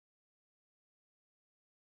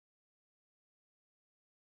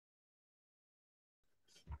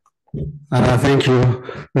Thank you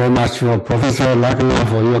very much for Professor Lagna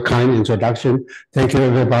for your kind introduction. Thank you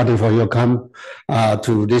everybody for your come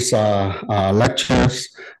to this lectures.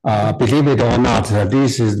 Believe it or not,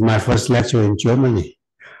 this is my first lecture in Germany.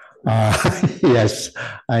 Yes,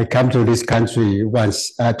 I come to this country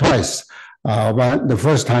twice. The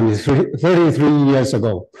first time is 33 years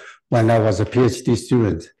ago when I was a PhD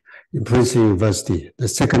student in Princeton University. The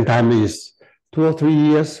second time is 2 or 3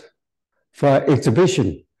 years for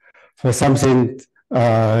exhibition, for something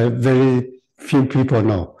very few people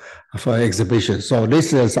know, for exhibition. So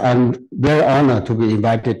this is, I'm very honored to be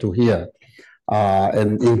invited to here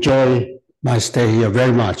and enjoy my stay here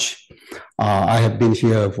very much. I have been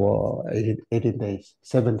here for 18 days,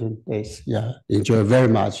 17 days. Yeah, enjoy very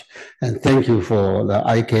much. And thank you for the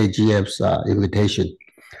IKGF's invitation.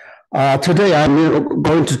 Today I'm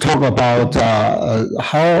going to talk about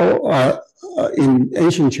how in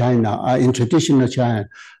ancient China, in traditional China,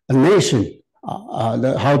 a nation,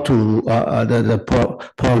 how to, the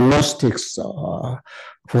prognostics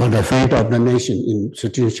for the fate of the nation in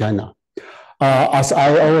traditional China. As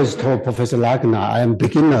I always told Professor Lagna, I am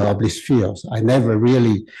beginner of this field. I never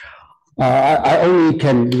really, I only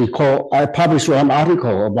can recall, I published one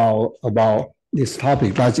article about this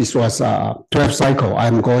topic, but it was 12th cycle.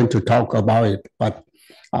 I'm going to talk about it, but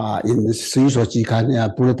in the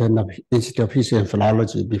Xinyou Bulletin of Institute of History and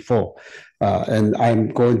Philology before, and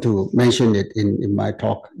I'm going to mention it in my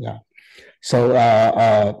talk. Yeah, so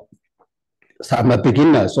so I'm a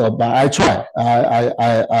beginner, so but I try. I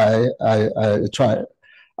try.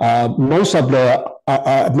 Most of the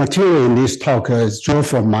material in this talk is drawn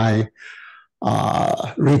from my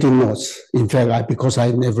reading notes. In fact, because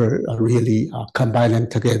I never really combine them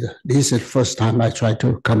together. This is the first time I try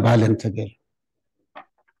to combine them together.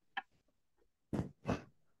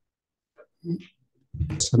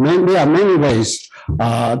 So there are many ways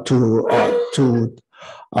to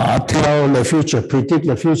tell the future, predict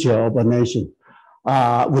the future of a nation.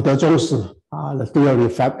 The theory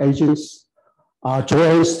of 5 agents,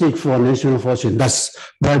 Joanne stick for national fortune. That's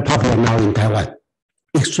very popular now in Taiwan,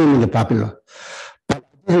 extremely popular. But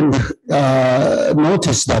I didn't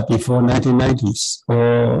notice that before 1990s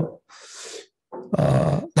or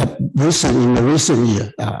in the recent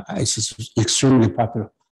year, it's extremely popular.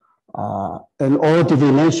 And all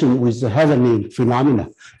divination with the heavenly phenomena,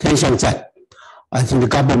 天象在. I think the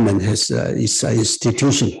government has its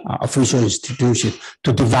institution, official institution,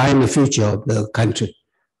 to divine the future of the country.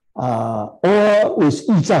 Or with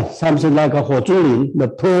驿站, something like a 火竹林, the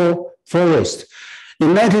pearl forest.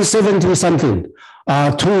 In 1970 something,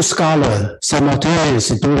 2 scholars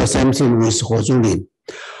simultaneously do the same thing with 火竹林.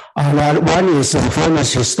 One is a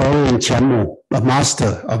famous historian Qian Mu, a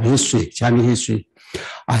master of history, Chinese history.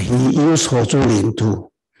 He used 火竹林 to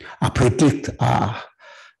predict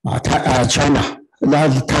China.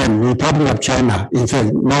 That time, Republic of China, in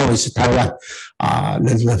fact, now it's Taiwan,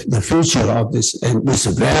 the future of this, and it's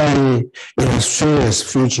a very illustrious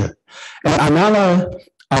future. And another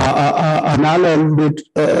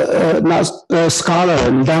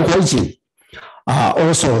scholar, Liang Huijin,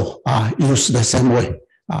 also used the same way,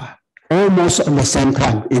 almost at the same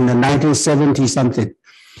time, in the 1970 something,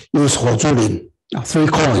 used 火竹林, 3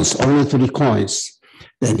 coins, only 3 coins,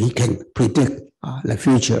 then he can predict the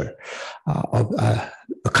future of a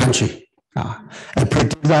country, and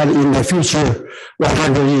predict that in the future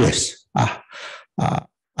 100 years,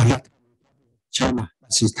 China,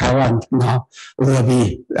 this is Taiwan now, will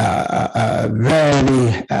be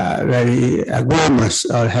very glamorous,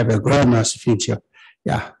 or have a glamorous future.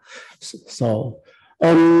 Yeah, so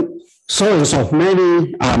many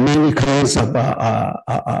kinds of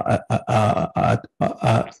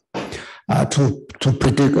to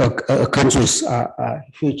predict a country's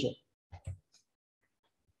future.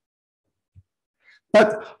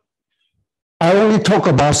 But I only talk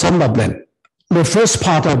about some of them. The first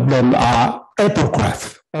part of them are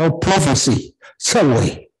apocryph or prophecy, 谶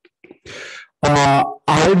纬. I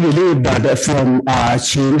believe that from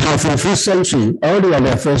from 5th century, earlier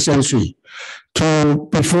than 1st century, to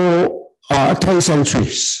before 10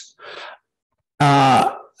 centuries,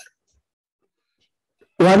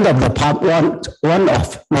 one of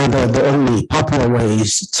the only popular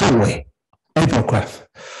ways, 谶纬, apocryph.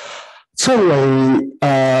 谶纬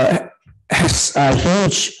has a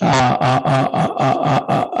huge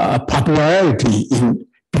popularity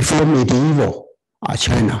before medieval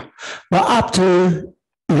China, but after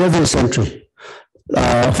 11th century,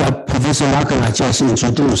 what Professor Lagna just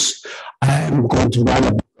introduced, I'm going to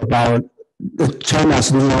write about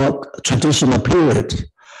China's neo-traditional period,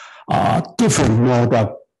 different mode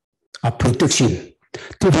of prediction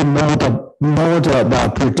different mode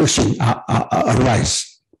of prediction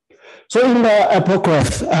arise. So in the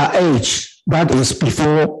apocryph age, that is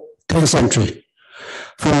before 10th century,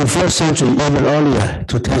 from the 1st century, even earlier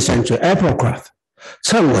to 10th century, apocryph,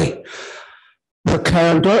 称谓, the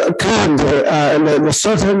calendar, the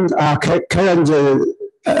certain calendar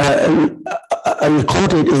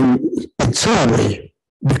recorded in 称谓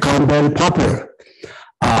become very popular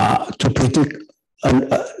to predict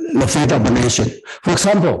the fate of a nation. For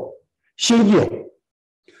example, Xinyou,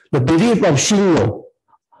 the belief of Xinyou,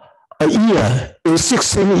 a year, in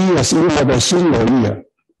 16 years you have a Xinyou year.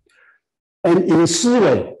 And in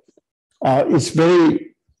Siwei, it's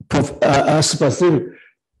very specific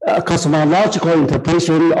cosmological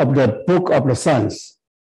interpretation of the Book of the Suns.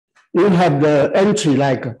 You have the entry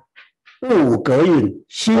like 戊午革运,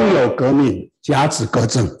 辛酉革命, 甲子革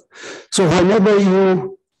正. So whenever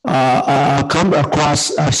you come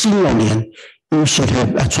across 辛酉年, you should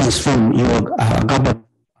have transformed your government.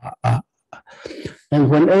 And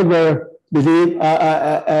whenever believe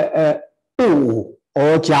戊午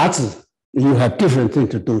or 甲子, you have different things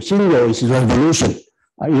to do. 辛酉 is revolution.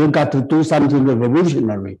 You got to do something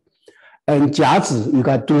revolutionary. And 甲子, you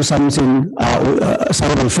got to do something,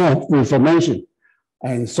 some reformation,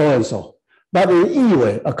 and so and so. But in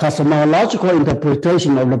Yiwei, a cosmological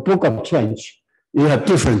interpretation of the Book of Change, you have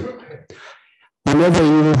different. Whenever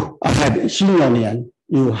you have 辛酉年,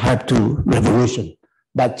 you have to revolution.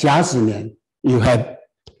 But 甲子年, you have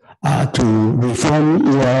to reform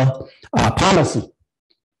your policy.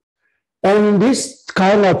 And this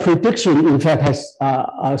kind of prediction, in fact, has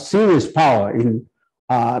a serious power in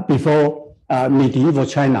before medieval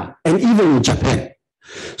China and even in Japan.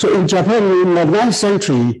 So in Japan, in the 9th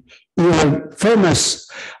century, you have famous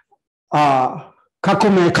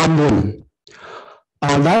Kakume Kanbun.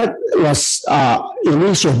 That was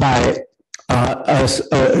initiated by a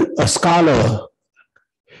scholar,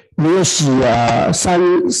 没有写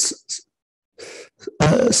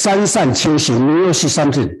三善清醒，没有写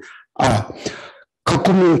something.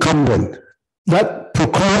 Kakume Kanbun that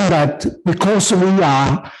proclaimed that because we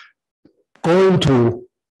are going to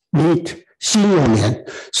meet 辛酉年,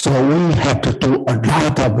 so we have to do a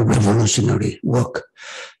lot of revolutionary work.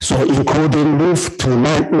 So including move to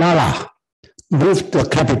Nara, move the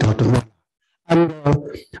capital to Nara. And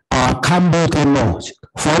Kambu Tenno,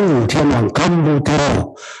 黄武天王 Kambu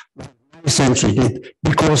Tenno, 9th century did,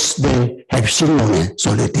 because they have 辛酉年,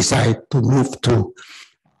 so they decide to move to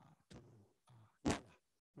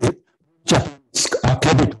Japanese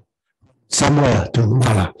capital, somewhere to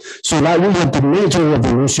Nara. So now we have the major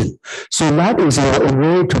revolution. So that is a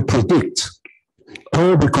way to predict,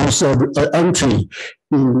 because of the entry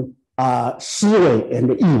in Siwei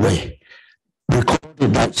and Yiwei,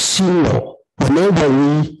 recorded by Xinyou. Whenever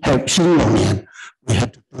we have 辛酉年, we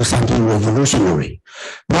have to do something revolutionary.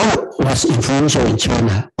 That was influential in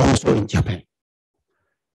China, also in Japan.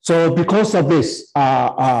 So because of this, 日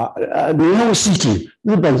本世纪,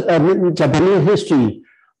 Japanese history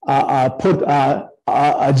put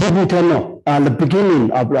Jibu Tenno, the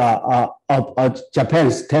beginning of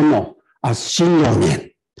Japan's Tenno as 辛酉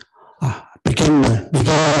年, beginning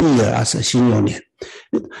year as 辛酉年.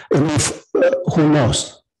 And if, who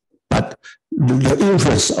knows, but the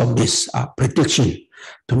influence of this prediction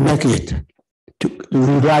to make it, to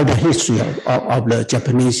rewrite the history of the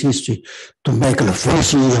Japanese history, to make the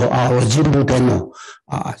first year of our Jibu Tenno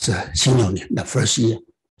as 辛酉年, the first year.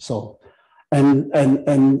 So, and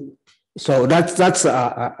so that's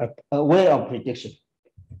a way of prediction.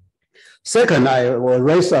 Second, I will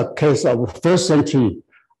raise a case of 1st century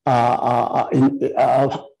in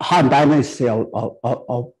Han Dynasty of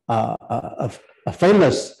a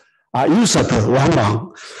famous usurper, Wang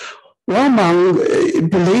Mang. Wang Mang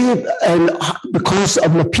believed, and because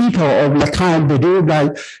of the people of the time believed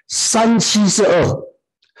that 37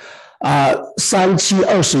三七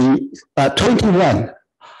21,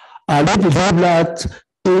 they believe that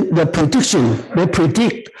the prediction, they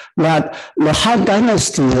predict that the Han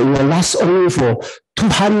Dynasty will last only for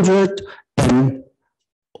 210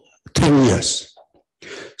 years.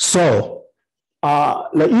 So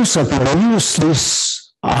the usurper used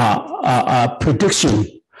this prediction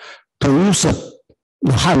to usurp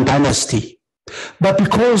the Han Dynasty. But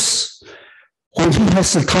because when he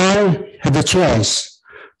has the time, had the chance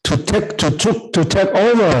to take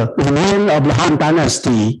over the reign of the Han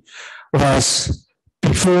Dynasty was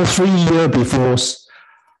before 3 years before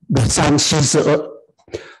the Sun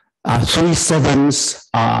 37th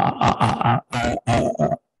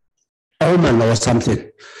omen or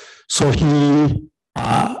something. So he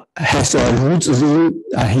has a root.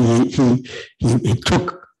 He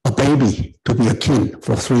took a baby to be a king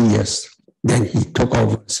for 3 years. Then he took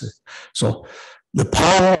over. So the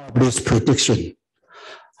power of this prediction,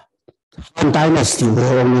 Han Dynasty will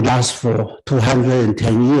only last for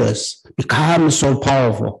 210 years, becomes so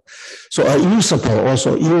powerful. So a usurper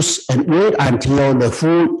also use and wait until the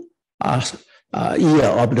full year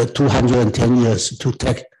of the 210 years to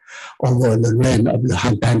take over the reign of the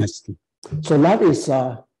Han Dynasty. So that is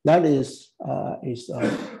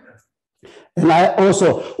and I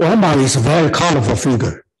also, Wang Mang is a very colorful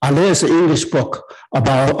figure. And there's an English book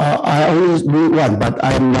about, I only read one, but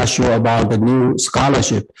I'm not sure about the new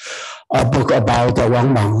scholarship book about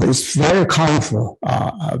Wang Mang. It's very colorful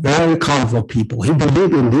people. He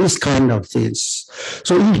believed in these kind of things.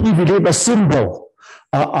 So he believed a symbol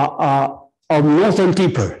of Northern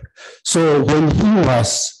Deeper. So when he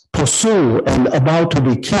was pursued and about to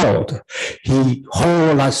be killed, he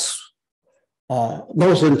hold us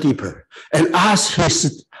Northern Deeper and asked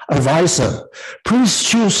his advisor, please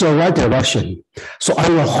choose the right direction. So I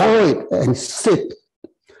will hold it and sit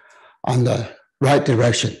on the right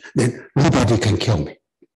direction. Then nobody can kill me.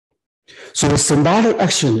 So the symbolic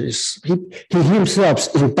action is he himself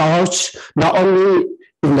indulged not only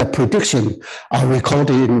in the prediction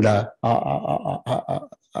recorded in the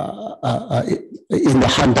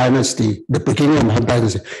Han Dynasty, the beginning of Han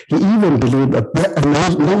Dynasty. He even believed a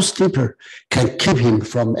nose deeper can keep him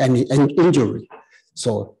from any injury.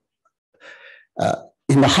 So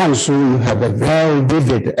in the Han Shu, you have a very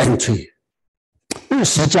vivid entry.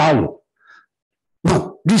 50+5.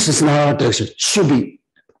 No, this is not our direction. Should be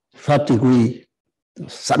 5 degrees,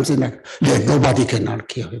 something like that. Nobody cannot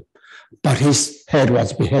kill him. But his head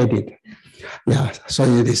was beheaded. Yeah, so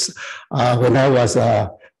it is. When I was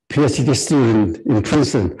a PhD student in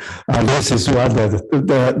Princeton, this is what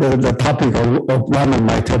the topic of one of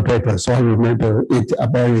my term papers. So I remember it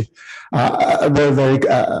very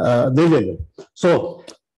vividly. So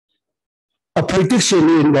a prediction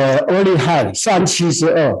in the early Han,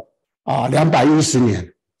 372, 210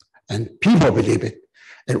年, and people believe it,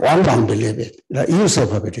 and Wang Mang believe it, the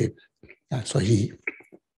usurper believe it. So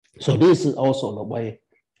this is also the way.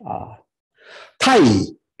 Tai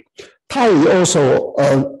also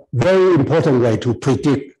a very important way to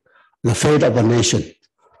predict the fate of a nation.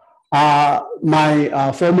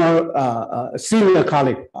 My former senior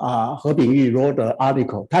colleague, He Bingyu, wrote an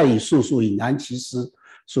article, 太乙术数以难其师，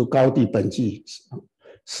属高地本纪，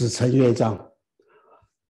史成乐章.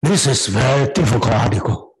 This is a very difficult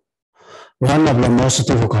article. One of the most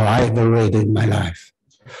difficult I ever read in my life.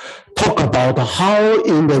 Talk about how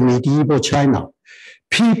in the medieval China,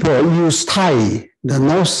 people use Tai, the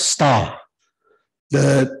North Star,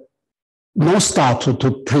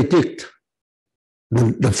 to predict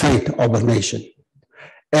the fate of a nation.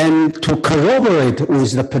 And to corroborate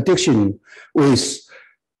with the prediction with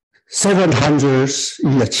 700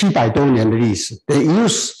 700多年的历史, they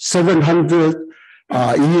use 700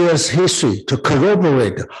 years history to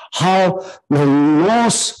corroborate how the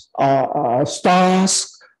North Star's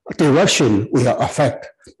direction will affect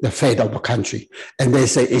the fate of the country. And they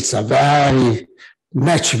say it's a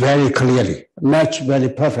match very clearly, match very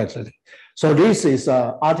perfectly. So this is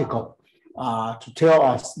an article to tell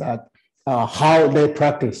us that how they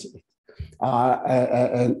practice it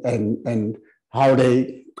and how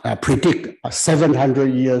they predict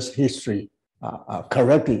 700 years history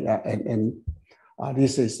correctly. And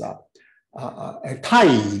this is Tai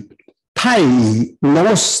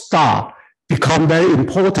North Star become very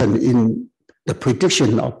important in the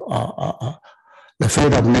prediction of the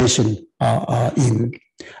fate of nation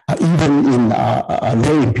even in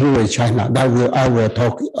late imperial China. That I will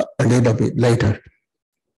talk a little bit later.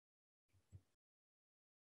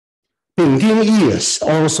 Bingding years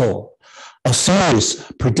also a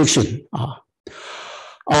serious prediction.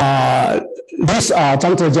 This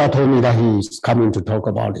Zhang Zhejiao told me that he's coming to talk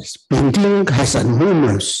about this. Bingding has a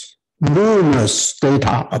numerous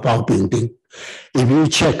data about Bingding. If you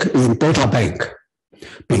check in data bank,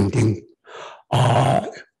 Bingding,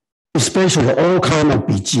 especially all kind of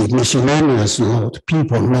BG, miscellaneous note,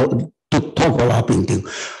 people know to talk about Bingding.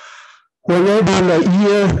 Whenever the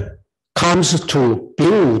year comes to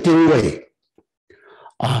Bingding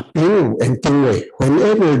and Dingwei,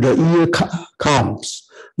 whenever the year comes,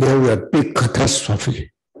 there will be a big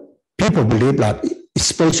catastrophe. People believe that,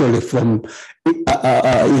 especially from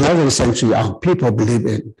 11th century on, people believe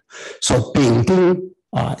it. So Bingding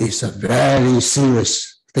is a very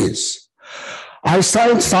serious thing. I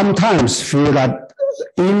sometimes feel that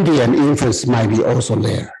Indian influence might be also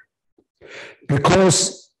there,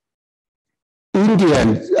 because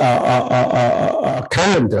Indian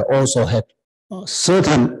calendar also had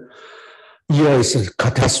certain year is a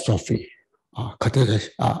catastrophe. 壬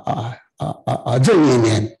寅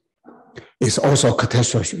年 is also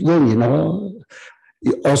catastrophe.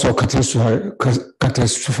 Also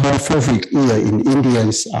catastrophic year in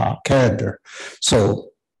Indians' calendar.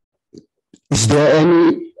 So, is there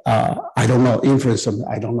any, I don't know, influence on,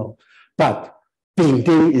 I don't know. But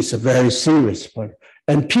Bingding is a very serious point.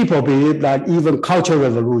 And people believe that even Cultural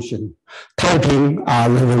Revolution, Taiping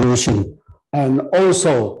Revolution, and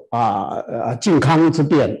also Jingkang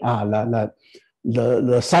Zibian,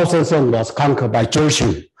 the southern zone was conquered by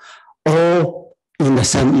Zhou, all in the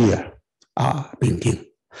same year, Bingding.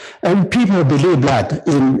 And people believe that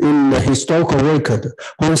in the historical record,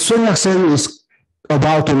 when Sun Yat-sen is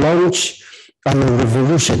about to launch a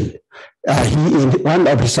revolution, he, in one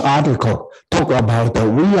of his articles, talked about that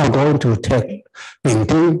we are going to take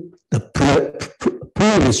Bingding, the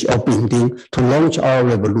privilege of Bingding, to launch our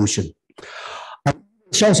revolution.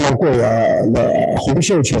 萧朝贵洪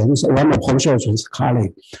秀全 one of Hong Xiuquan's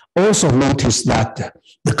colleagues, also noticed that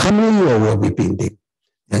the coming year will be Bingding,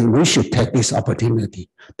 and we should take this opportunity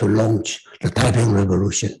to launch the Taiping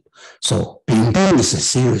Revolution. So Bingding is a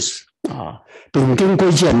serious. Bingding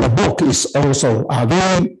Guijian, the book is also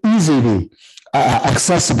very easily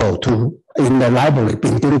accessible to in the library.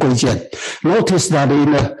 Bingding Guijian. Notice that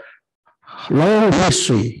in a long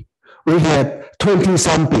history, we have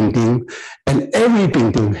 20-some Bingding, and every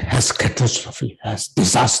Bingding has catastrophe, has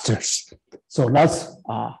disasters. So that's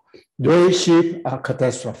very cheap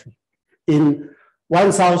catastrophe. In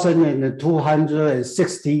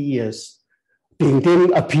 1,260 years,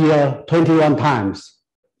 Bingding appeared 21 times.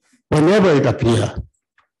 Whenever it appears,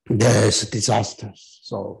 there is disasters.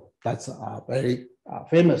 So that's very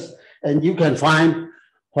famous. And you can find,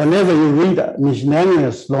 whenever you read a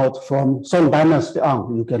miscellaneous note from Song Dynasty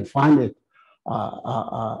on, you can find it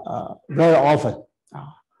very often.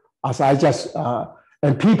 As I just,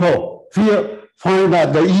 and people find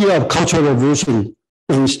that the year of Cultural Revolution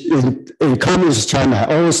in Communist China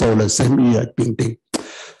also the same year, Bingding.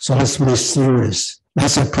 So that's mysterious.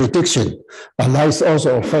 That's a prediction, but that's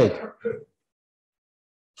also a fate.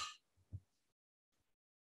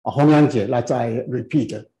 Hongyangji, let's I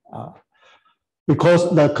repeat it. Because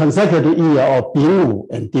the consecutive year of Bingwu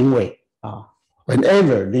and Dingwei,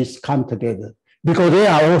 whenever these come together, because they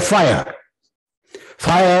are all fire.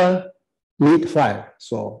 Fire meet fire.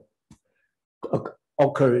 So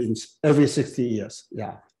occur in every 60 years.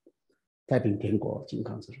 Yeah. Taiping Tianguo,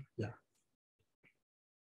 Jingkang Zhi. Yeah.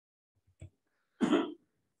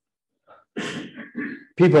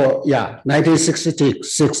 People, yeah,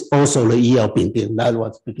 1966, also the year of Bingding. That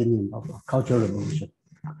was the beginning of the Cultural Revolution.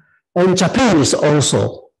 And Japan is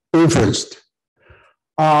also influenced.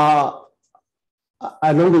 I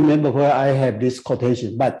don't remember where I have this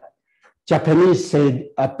quotation, but Japanese said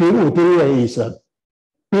Bingwu Dingwei is a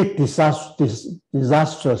big disastrous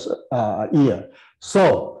year.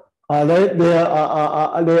 So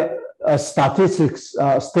their statistics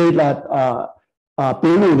state that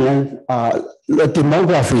Bingwu Nian, the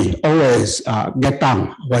demography always get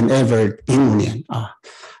down whenever Bingwu Nian.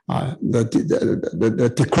 The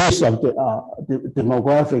decrease of the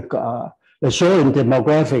demographic, the showing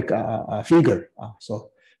demographic figure.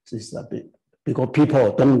 So this is a bit, because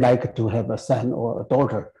people don't like to have a son or a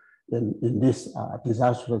daughter in this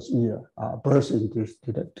disastrous year, birth in this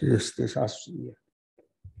disastrous year.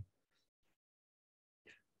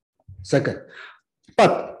 Second,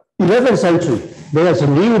 but 11th century, there is a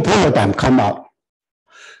new paradigm come out.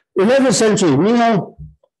 11th century, neo,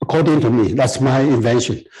 according to me, that's my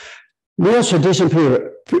invention. Neo-tradition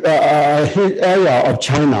period, area of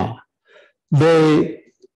China, the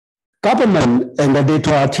government and the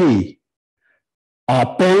literati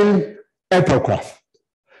ban aircraft,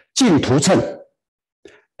 净图称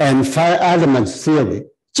and 5 elements theory,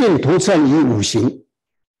 净图称与五行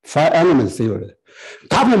 5 elements theory.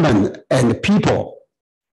 Government and people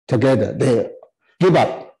together, they give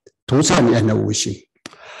up 图称 and 五行.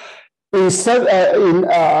 In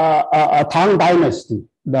Tang Dynasty,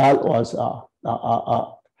 that was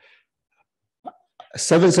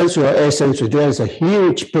 7th century or 8th century, there is a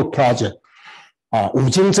huge book project, 五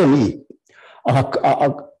经正义,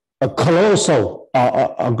 a colossal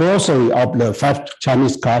a glossary of the 5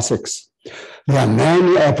 Chinese classics. There are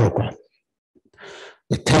many epigrams.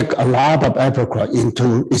 They take a lot of epigrams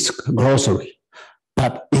into its glossary.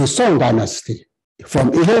 But in Song Dynasty,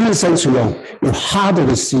 from 11th century on, you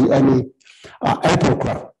hardly see any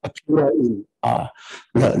epigram appear in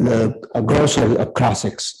the glossary of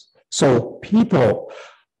classics. So people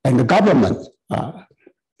and the government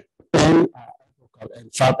ban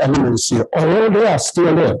and 5 elements here, although they are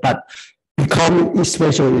still there, but become,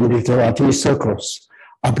 especially in literary circles,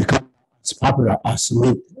 become as popular as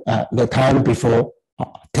the time before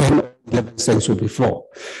 10th or 11th century before.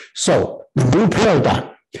 So the new paradigm,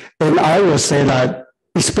 and I will say that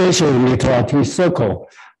especially in literary circle,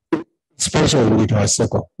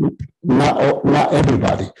 not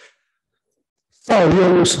everybody. 邵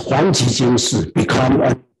雍黄极经世 become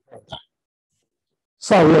a paradigm.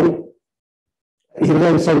 邵雍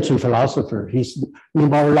 11th century philosopher, his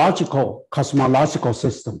numerological, cosmological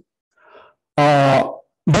system.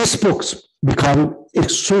 These books become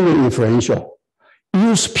extremely influential.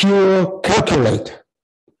 Use pure calculate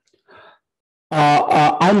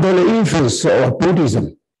under the influence of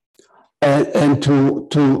Buddhism, and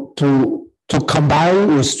to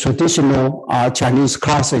combine with traditional Chinese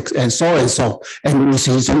classics and so, and with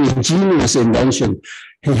his ingenious invention,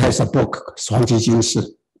 he has a book, 黄极经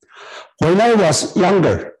世. When I was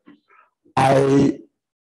younger, I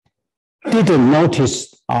didn't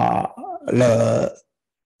notice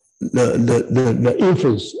the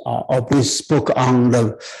influence of this book on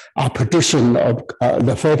the prediction of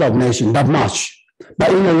the fate of nation that much.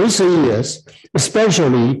 But in the recent years,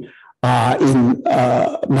 especially in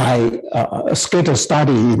my scattered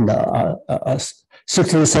study in the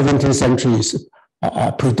 16th, 17th centuries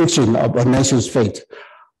prediction of a nation's fate,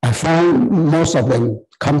 I found most of them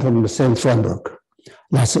come from the same framework.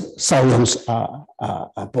 That's Shao Yong's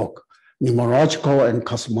book, numerological and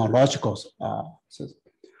cosmological.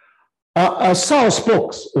 Shao's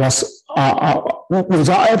books was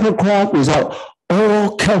without apricots, without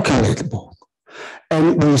all calculatable,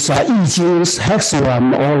 and with Yi Jing's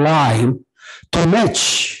hexagram or line to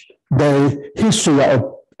match the history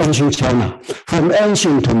of ancient China, from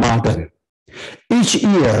ancient to modern. Each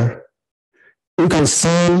year, you can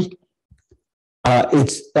see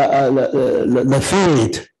it's the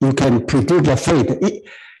fate. You can predict the fate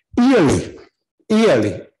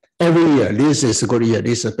yearly. Every year, this is a good year,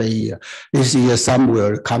 this is a bad year. This year, some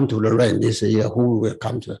will come to the rain. This year, who will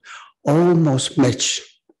come to almost match.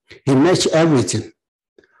 He match everything.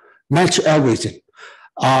 Not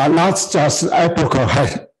just apricot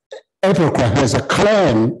has a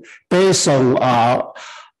claim based on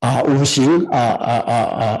Wu Xing.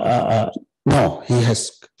 No, he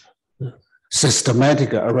has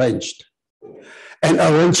systematically arranged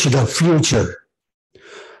the future,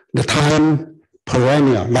 the time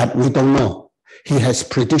perennial that we don't know. He has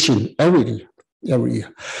prediction every year.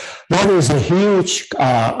 That is a huge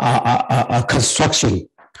construction.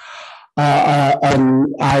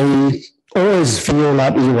 And I always feel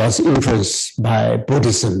that it was influenced by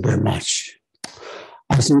Buddhism very much.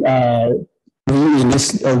 I think we in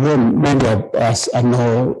this room, many of us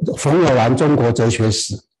know 冯友兰中国哲学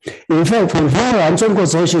史. In fact, when 冯友兰中国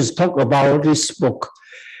哲学史 talk about this book,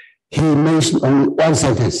 he mentioned only one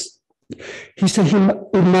sentence. He said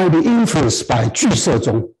it might be influenced by 俱舍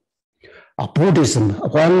宗, Buddhism,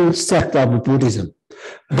 one sect of Buddhism.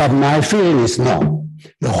 But my feeling is no.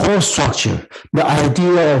 The whole structure, the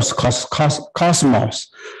idea of cosmos,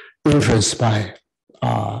 influenced by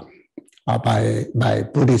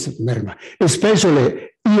Buddhism very much, especially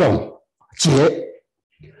Yong Jie.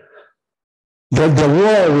 The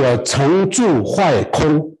world will 成住坏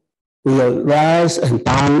空, will rise and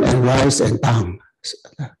down and rise and down.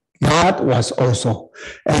 That was also,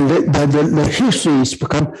 and the history has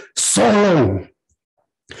become so long,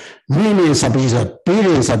 millions of years,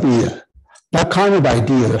 billions of years. That kind of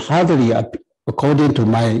idea hardly, according to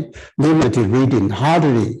my limited reading,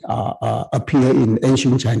 hardly appear in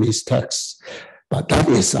ancient Chinese texts. But that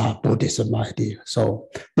is a Buddhism idea. So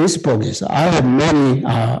this book is, I have many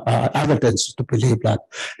evidence to believe that.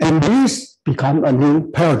 And this become a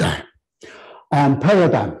new paradigm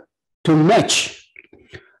to match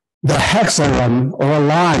the hexagram or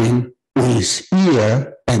line with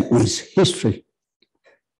year and with history.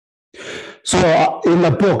 So in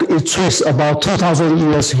the book, it traces about 2,000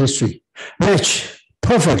 years history, match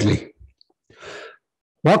perfectly.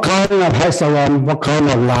 What kind of hexagram, what kind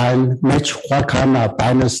of line, match what kind of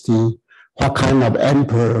dynasty, what kind of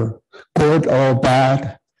emperor, good or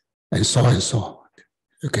bad, and so on and so on.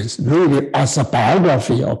 You can read it as a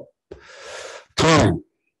biography of time,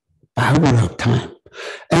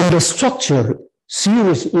 And the structure,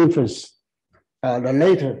 serious influence, the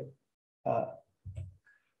later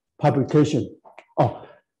publication.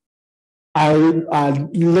 I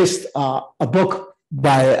list a book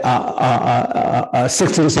by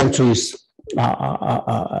 16th century's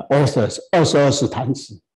authors, 22谈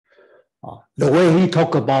子. The way he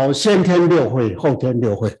talk about 先天六会, 后天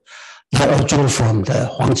六会, that all drew from the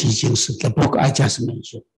黄极经世, the book I just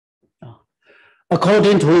mentioned.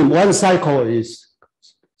 According to him, one cycle is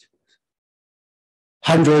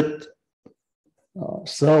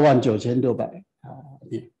 129600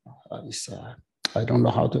 I don't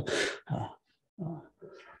know how to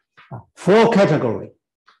 4 category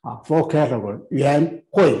 4 category 元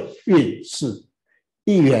会运势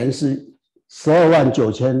一元是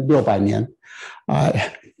129600年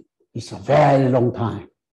it's a very long time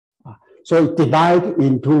so divide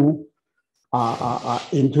into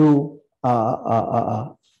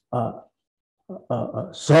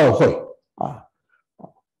 12会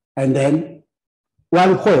and then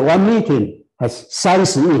one meeting has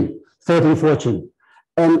 30运 30 fortune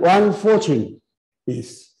and one fortune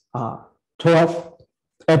is 12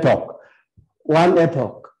 epoch. One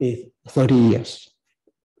epoch is 30 years.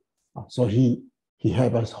 So he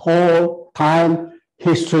has a whole time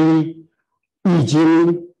history,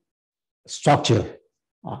 Yijing structure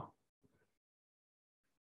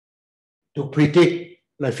to predict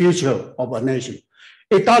the future of a nation.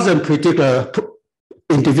 It doesn't predict an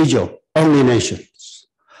individual, only nations.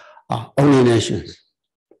 Only nations.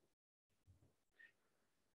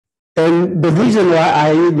 And the reason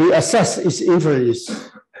why we assess its influence,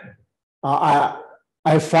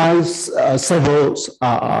 I find several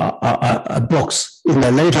books in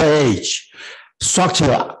the later age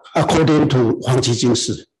structure according to 黄极经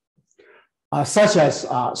世, such as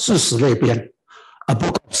四史列编, a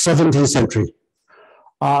book of 17th century,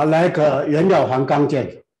 like 元了还纲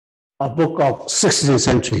鉴, a book of 16th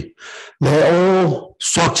century. They're all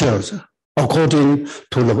structures according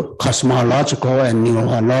to the cosmological and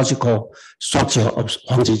numerological structure of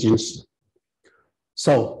黄极经世.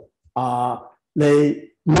 So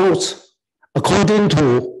they note, according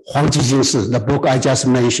to 黄极经世, the book I just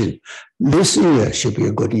mentioned, this year should be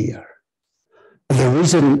a good year. The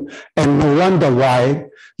reason, and no wonder why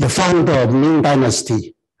the founder of Ming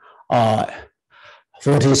Dynasty,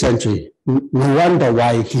 14th century, no wonder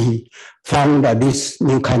why he founded this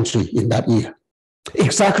new country in that year.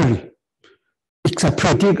 Exactly. It's a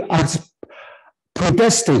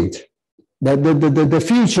predestined. The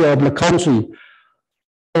future of the country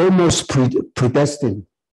almost predestined.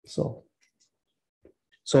 So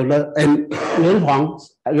and 元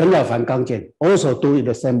了还纲鉴 also do it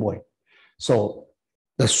the same way. So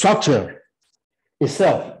the structure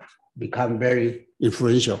itself become very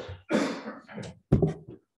influential.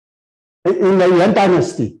 In the Yuan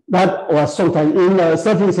dynasty, that was sometime in the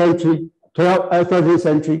 13th century, 13th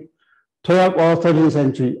century, 12th or 13th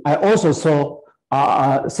century. I also saw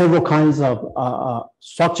several kinds of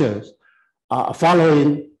structures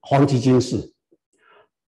following 黄极经世.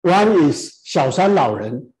 One is 小山老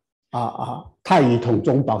人太乙统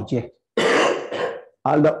中宝鉴.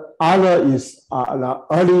 The other is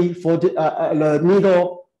the the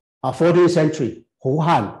middle 14th century 胡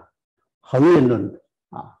汉恒运论.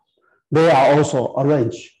 They are also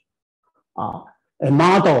arranged a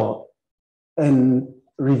model and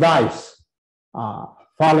revised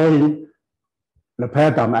following the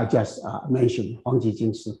paradigm I just mentioned, 黄极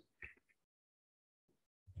经世.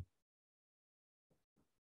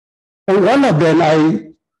 And one of them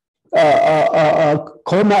I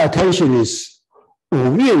call my attention is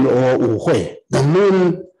五运 or 五会, the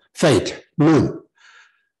moon fate, moon.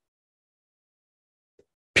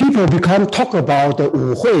 People talk about the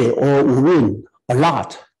五会 or 五运 a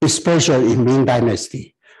lot, especially in Ming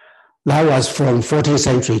Dynasty. That was from 14th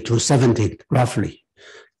century to 17th, roughly.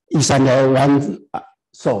 It's under one.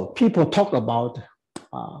 So people talk about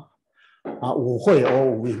五会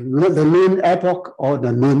or 五运, the moon epoch or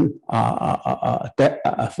the moon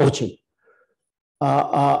fortune.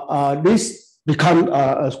 This become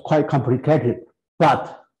quite complicated,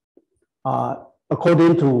 but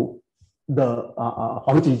according to the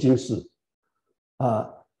黄极经世,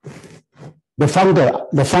 the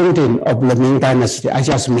founding of the Ming Dynasty I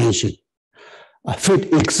just mentioned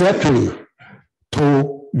fit exactly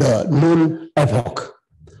to the moon epoch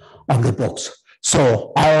of the books.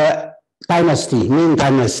 So our dynasty, Ming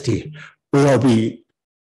Dynasty, will be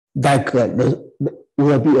like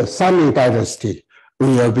will be a sunny dynasty,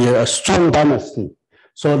 will be a strong dynasty.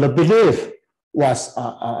 So the belief was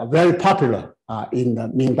very popular in the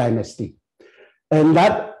Ming Dynasty. And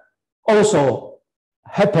that also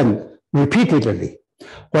happened repeatedly.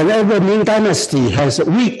 Whenever Ming Dynasty has a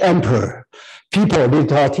weak emperor, people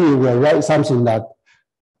literally will write something that,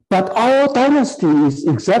 but our dynasty is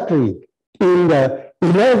exactly in the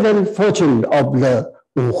 11th fortune of the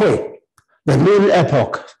五会, the moon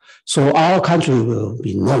epoch. So our country will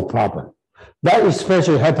be no problem. That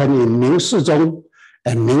especially happened in Ming Shizong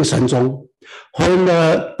and Ming Shenzong. When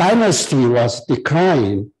the dynasty was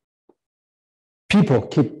declining, people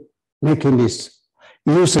keep making this,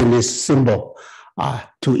 using this symbol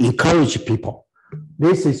to encourage people.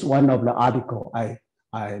 This is one of the article I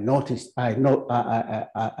noticed. I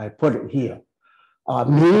put it here.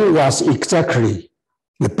 Moon was exactly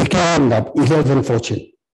the beginning of 11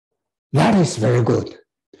 fortune. That is very good.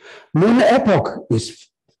 Moon epoch is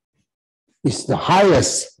the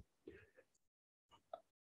highest.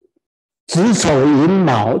 子丑寅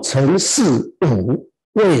卯辰巳午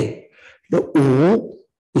未. The 午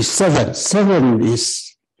is 7. 7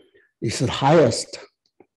 is the highest.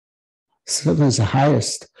 7 is the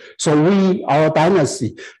highest. So our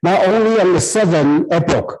dynasty, not only on the 7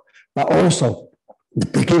 epoch, but also the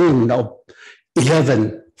beginning of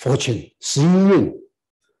 11 fortune, 十一运.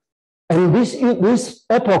 And this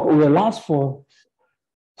epoch will last for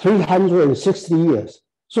 360 years.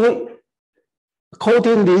 So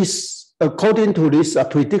according to this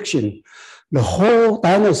prediction, the whole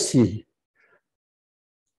dynasty,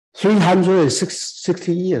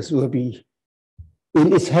 360 years will be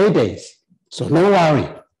in its heydays. So no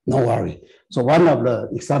worry. So one of the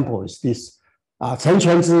examples is this, 陈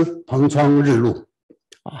全之彭窗日录.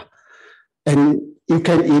 And if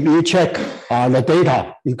you check the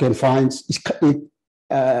data, you can find it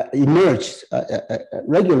emerged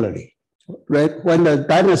regularly. Right? When the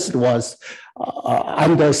dynasty was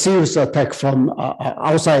under serious attack from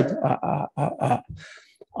outside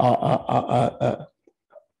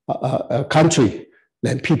country,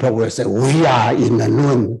 then people will say, we are in the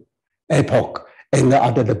noon epoch and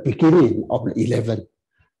at the beginning of the 11th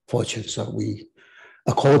fortune. So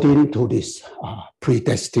according to this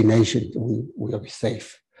predestination, we will be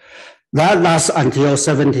safe. That lasts until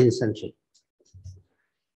 17th century.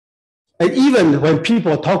 And even when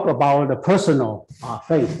people talk about the personal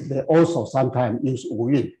faith, they also sometimes use 五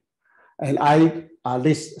运. And I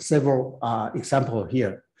list several examples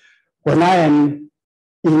here. When I am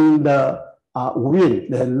in the 五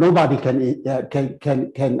运, then nobody can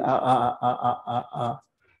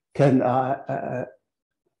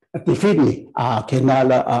defeat me.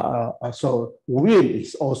 So 五运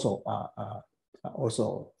is also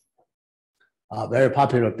a very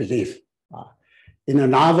popular belief. In a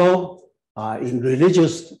novel, in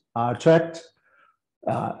religious tract,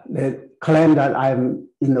 they claim that I'm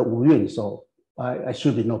in the 五运, so I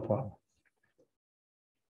should be no problem.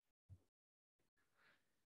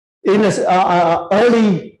 In the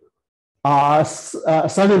early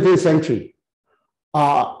 17th century,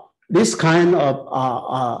 this kind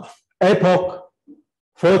of epoch,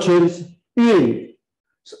 fortunes, 运,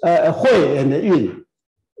 会 and 运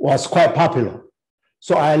was quite popular.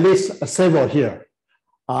 So I list several here.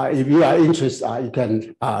 If you are interested, you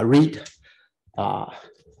can read my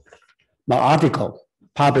article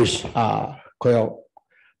published called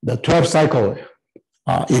The 12th Cycle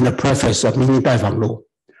in the preface of 明历代访录.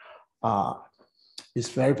 It's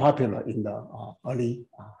very popular in the early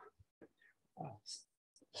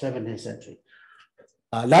 17th century.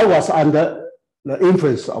 That was under the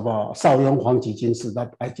influence of 邵雍黄极经世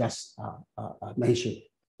that I just mentioned.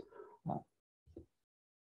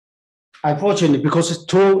 Unfortunately, because it's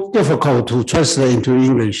too difficult to translate into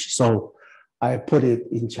English, so I put it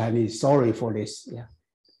in Chinese. Sorry for this. Yeah.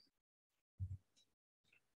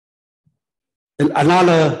 And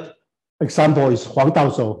another example is Huang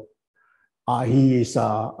Daozhou. He is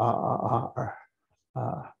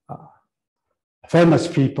famous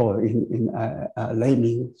people in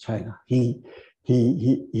Leming, China. He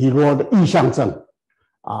wrote 意象证.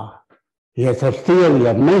 He has a theory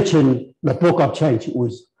of matching the book of change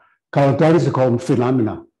with calendrical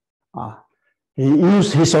phenomena. He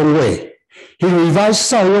used his own way. He revised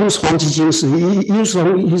邵雍黄极经世. He used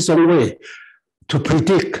his own way to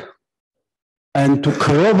predict and to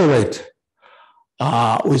corroborate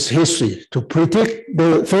with history, to predict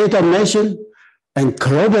the fate of nation and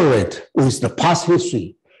corroborate with the past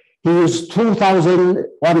history. He used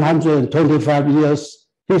 2,125 years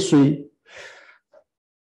history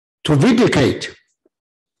to vindicate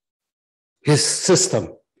his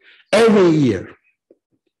system. Every year,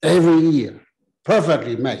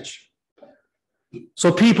 perfectly matched.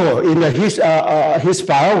 So people in his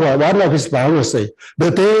biography, one of his biographies,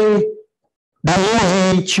 the day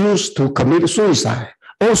he chose to commit suicide,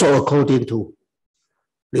 also according to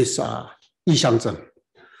this 意象证,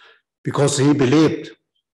 because he believed,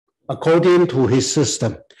 according to his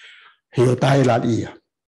system, he will die that year,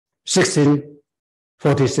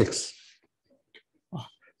 1646.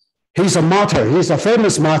 He's a martyr. He's a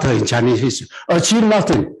famous martyr in Chinese history. Achieved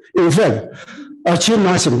nothing. In fact, achieved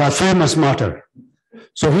nothing but famous martyr.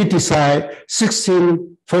 So he decided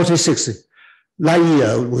 1646, that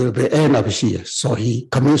year will be the end of his year. So he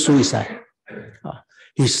committed suicide.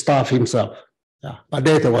 He starved himself, but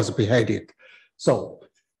later was beheaded. So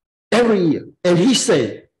every year. And he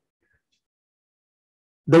said,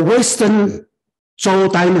 the Western Zhou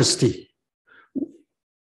dynasty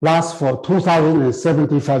lasts for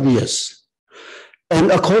 2,075 years.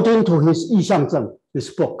 And according to his Xinyou辛酉, his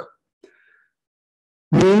book,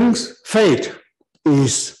 Ming's fate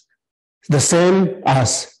is the same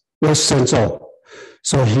as Western Zhou.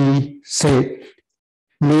 So he said,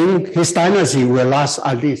 Ming, his dynasty will last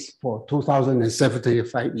at least for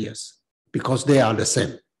 2,075 years because they are the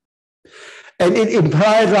same. And it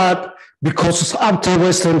implies that because after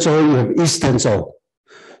Western Zhou, you have Eastern Zhou.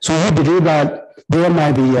 So he believed that there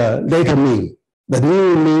might be a later Ming, the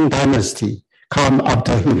new Ming dynasty come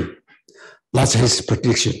after him. That's his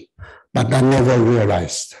prediction, but that never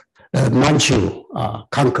realized. Manchu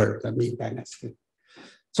conquered the Ming dynasty.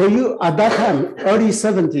 So you, at that time, early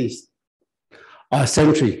 70th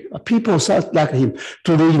century, people such like him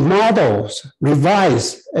to remodel,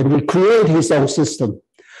 revise, and recreate his own system,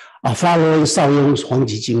 following Xinyou辛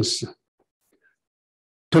酉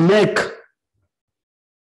to make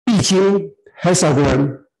Bingding,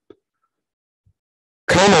 hexagram,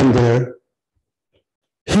 calendar,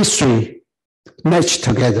 history match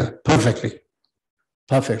together perfectly.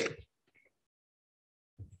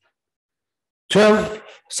 12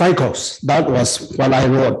 cycles, that was what I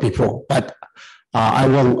wrote before, but I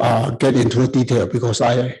won't get into the detail because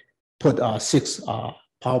I put 6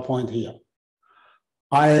 PowerPoint here.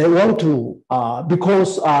 I want to,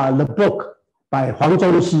 because the book by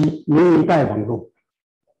Xinyou辛酉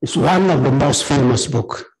is one of the most famous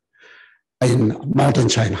books in modern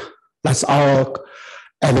China. That's our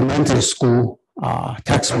elementary school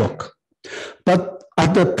textbook. But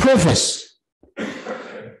at the preface,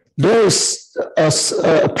 there is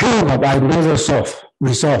a paragraph I never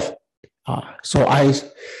resolved. So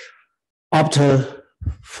after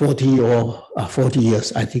 40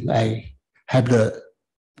 years, I think I have the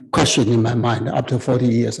question in my mind. After 40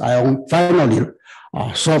 years, I finally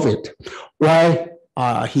solved it. Why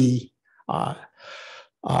he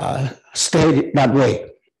stayed that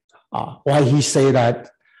way? Why he say that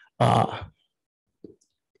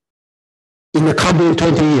in the coming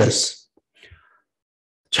 20 years,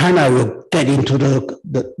 China will get into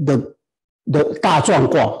the 大壮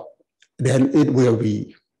卦, then it will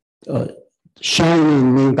be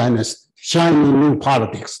shining new dynasty, shining new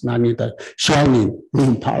politics, not the shining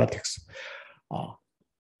new politics.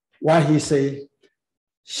 Why he say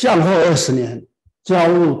向后20年交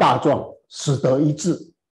入大壮，使得一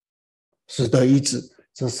致，使得一致，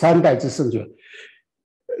这3代之圣诀。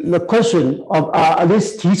The question of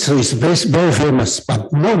this teacher is very famous,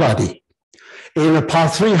 but nobody, in the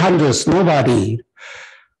past 300s, nobody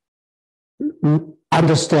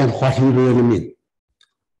understand what he really means.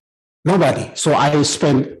 Nobody. So I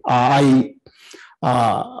spent, I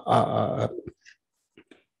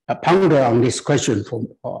pondered on this question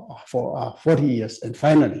for 40 years and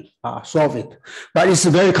finally solve it. But it's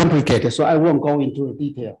very complicated, so I won't go into the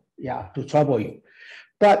detail, to trouble you.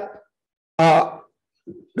 But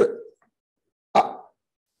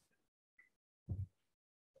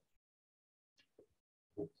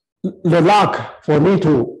the luck for me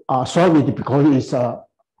to solve it because it's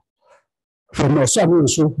from a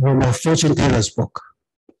from a fortune teller's book.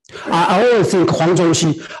 I always think Xinyou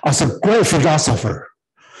辛as a great philosopher,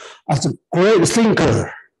 as a great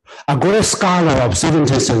thinker, a great scholar of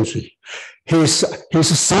 17th century. His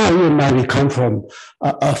son might come from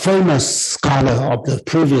a famous scholar of the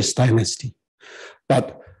previous dynasty,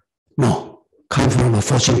 but no, come from a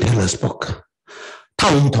fortune teller's book.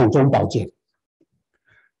 太乙统中宝鉴.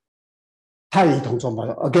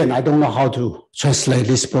 Again, I don't know how to translate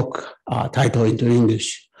this book title into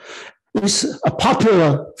English. It's a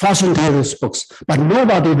popular fortune teller's book, but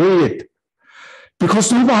nobody read it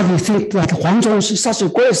because nobody thinks that Xinyou辛is such a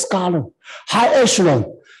great scholar, high echelon,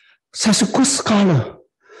 such a good scholar.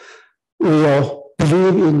 Will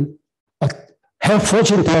believe in a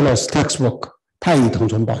fortune teller's textbook, 太乙统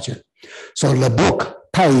中宝鉴. So the book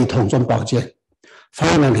太乙统中宝鉴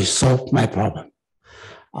finally solved my problem.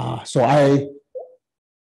 So I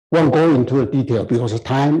won't go into the detail because the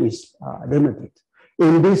time is limited.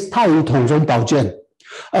 In this 太乙统中宝鉴,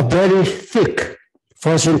 a very thick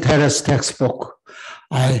fortune teller's textbook,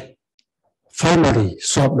 I finally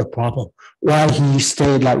solved the problem. Why he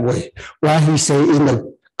stayed that way? Why he say in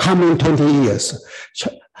the coming 20 years,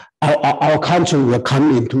 our country will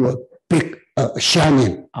come into a big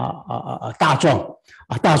shining 大壮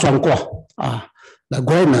卦, the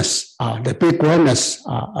greatness, the big greatness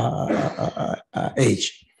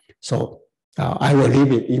age. So I will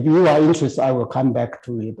leave it. If you are interested, I will come back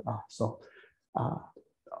to it.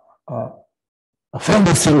 A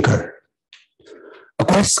famous thinker, a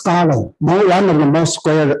great scholar, one of the most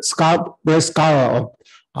great scholar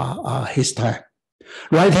of his time,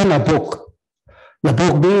 writing a book. The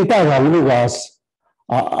book Bingding丙丁was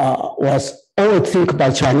always think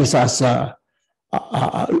by Chinese as a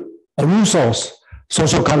Rousseau's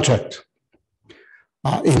social contract.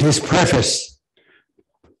 In his preface,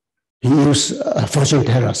 he used fortune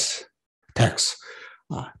tellers text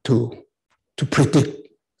to predict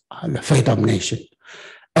the fate of nation.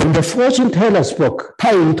 And the fortune teller's book,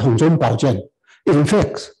 太乙统中宝鉴, in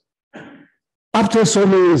fact, after so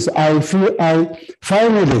many years, I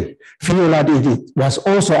finally feel that it was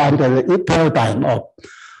also under the paradigm of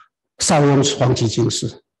邵雍黄极经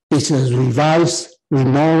世. It's a revised,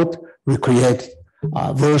 renewed, recreated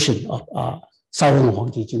version of 邵雍黄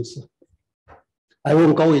极经世. I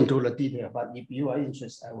won't go into the detail, but if you are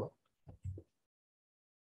interested, I will.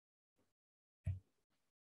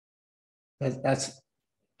 That's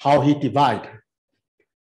how he divided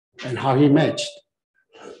and how he matched.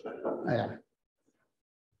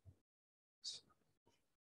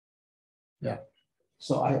 Yeah.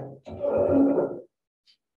 So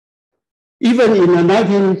even in the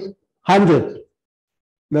 1900,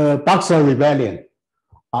 the Boxer Rebellion,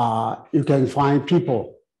 you can find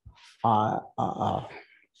people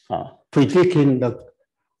predicting the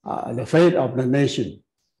fate of the nation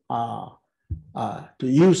to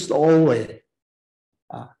use the old way,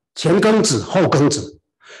 前庚子后庚子,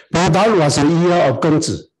 but that was a year of 庚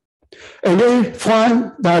子. And they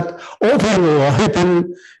find that open war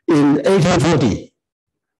happened in 1840,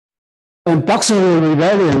 and Boxer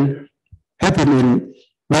Rebellion happened in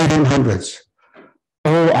 1900s.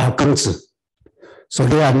 All are 庚子. So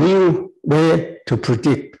there are new way to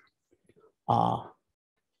predict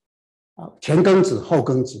前庚子后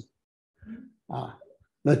庚子.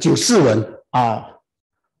 The 九四文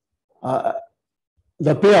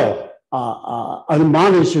the bill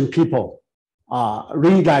admonishing people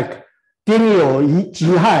read like 丁酉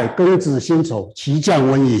己亥庚子辛丑其降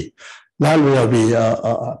瘟疫. That will be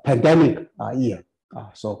a pandemic year.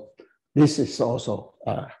 So this is also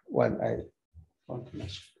what I want to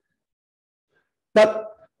mention. But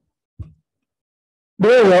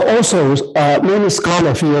there were also many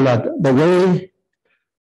scholars feel that the way,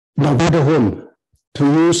 no matter whom, to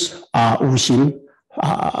use 五行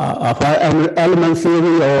element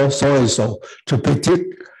theory or so and so to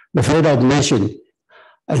predict the fate of nation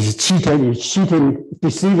is cheating,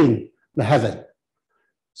 deceiving the heaven.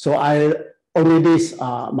 So I only this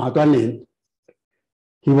Ma Duanlin,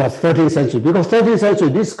 he was 13th century. Because 13th century,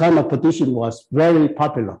 this kind of prediction was very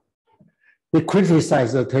popular. He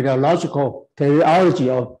criticized the teleology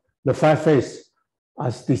of the five faiths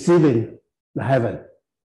as deceiving the heaven.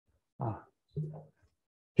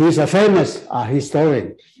 He's a famous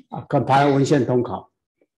historian, compiled 文献通考.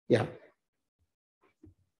 Yeah.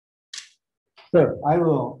 So I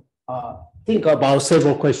will think about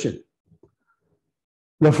several questions.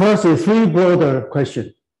 The first is three broader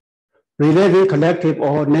questions relating collective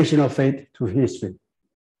or national fate to history.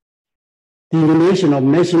 Divination of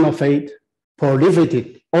national fate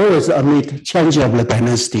proliferated always amid change of the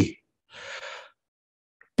dynasty.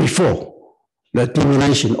 Before, the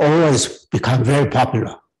divination always become very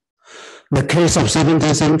popular. The case of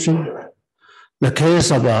 17th century, the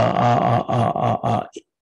case of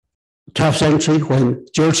 12th century when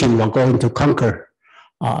Jurchen were going to conquer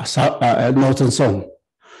northern Song,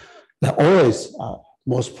 they're always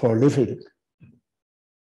most prolific.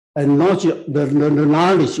 And not the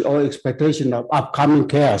knowledge or expectation of upcoming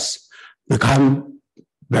chaos become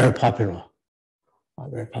very popular,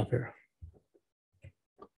 very popular.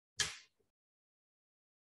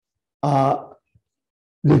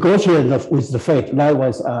 Negotiating with the fate, that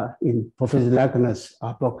was in Professor Lackner's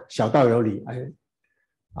book, 小道有理. I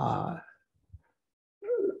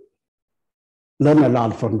learned a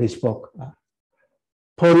lot from this book.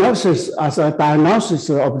 Prognosis as a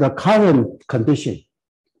diagnosis of the current condition.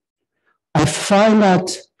 I find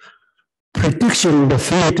that prediction of the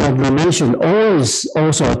fate of the nation always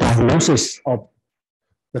also a diagnosis of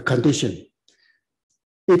the condition.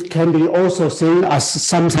 It can be also seen as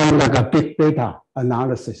something like a big data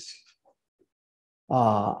analysis.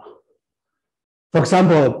 For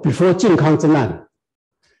example, before 靖康之难,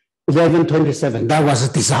 1127, that was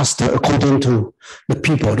a disaster according to the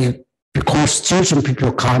people. Because Jewish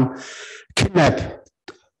people come, kidnap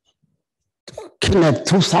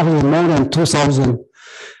 2,000, more than 2,000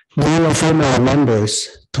 royal family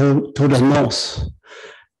members to the north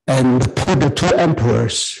and put the two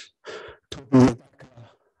emperors to be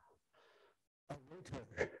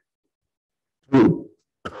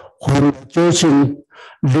when the Jewish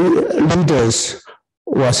leaders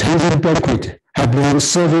was having banquet have been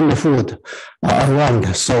serving the food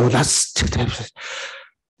around. So that's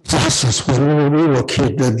when we were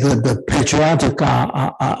kids, the patriotic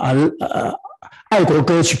爱国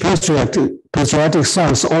歌曲 patriotic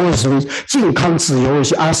songs always read 健康自由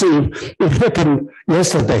as if it happened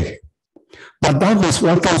yesterday. But that was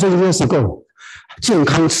 1,000 years ago. 健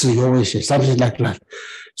康自由 something like that.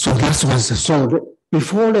 So that's what. So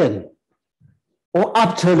before then, or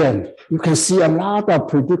after then, you can see a lot of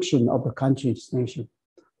prediction of the country's nation,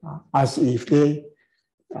 as if they,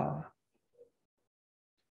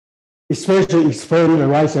 especially explain the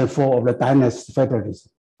rise and fall of the dynasty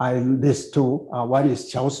federalism. I list two. One is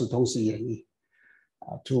乔氏通史演义,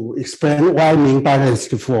 to explain why Ming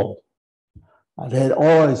dynasty fall. They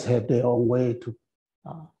always have their own way to,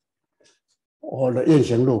 or the 晏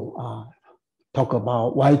贤录 talk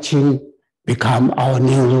about why Qing become our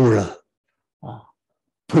new ruler,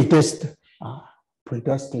 predestined.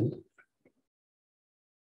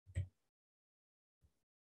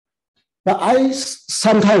 But I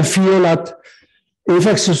sometimes feel that, in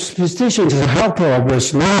fact, superstition is a helper of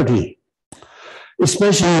rationality,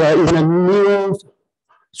 especially in a new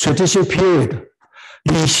tradition period.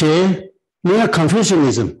 Li Xie, near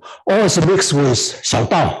Confucianism, always mixed with 小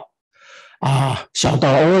道. 小道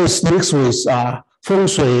always mixed with 风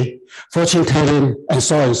水, fortune telling, and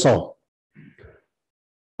so and so.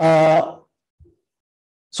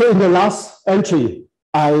 So in the last entry,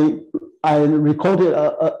 I recorded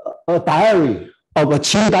a diary of a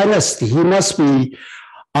Qing dynasty. He must be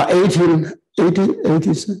early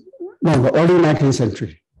 19th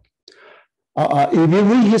century. If you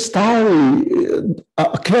read his diary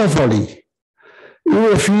carefully, you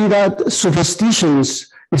will feel that superstitions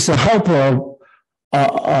is a helper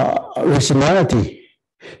of rationality.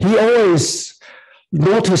 He always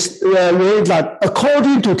noticed that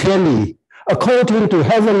according to Tianli, according to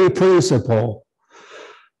heavenly principle,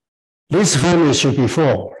 this family should be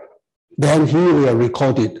fall. Then he will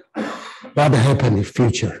record it, what happened in the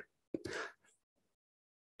future.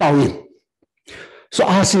 报应. So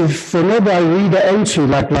as if whenever I read the entry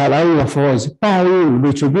like that, I will force 报应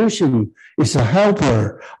retribution is a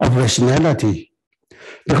helper of rationality.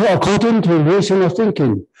 Because according to rational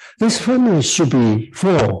thinking, this family should be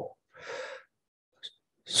fall.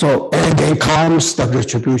 So, and then comes the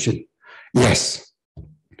retribution. Yes.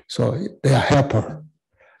 So they are helper,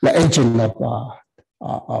 the agent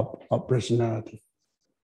of rationality.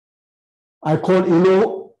 I call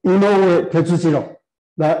Inoue Tetsujiro,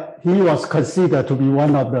 that he was considered to be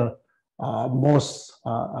one of the most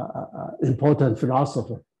important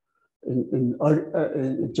philosophers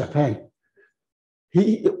in Japan.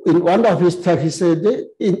 In one of his texts, he said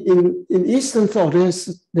in Eastern thought,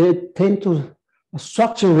 they tend to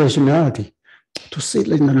structure rationality, to see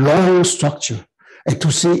in a long structure, and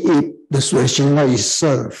to see if this rationality is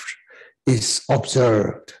served, is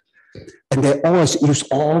observed. And they always use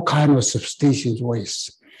all kinds of substitution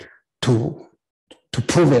ways to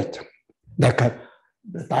prove it. Like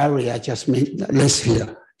the diary I just made list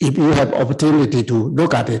here. If you have opportunity to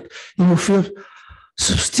look at it, you will feel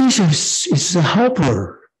substitution is a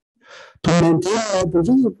helper to maintain a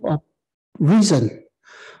belief of reason,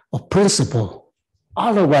 of principle.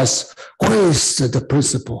 Otherwise, where is the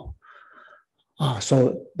principle?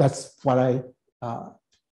 So that's what I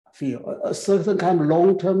feel. A certain kind of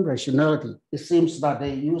long-term rationality. It seems that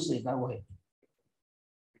they use it that way.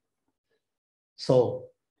 So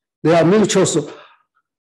there are mutual.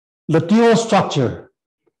 The dual structure.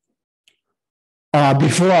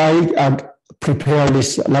 Before I prepare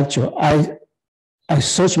this lecture, I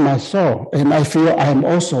search my soul, and I feel I am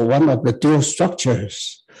also one of the dual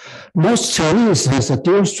structures. Most Chinese has a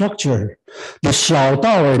dual structure. The Xiao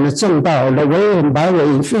Dao and the Zheng Dao, the Wei and Bai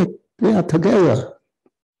Wei, in fact, they are together.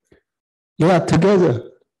 They are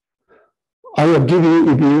together. I will give you,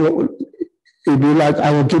 if you like,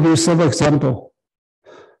 I will give you some example.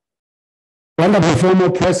 One of the former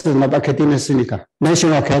president of Academia Sinica,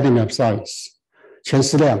 National Academy of Science, Chen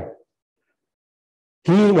Siliang,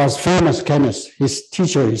 he was famous chemist. His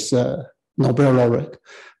teacher is a Nobel laureate.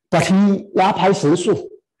 But he 牙牌神术.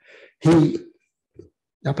 He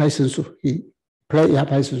played 牙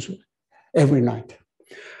牌神术 every night.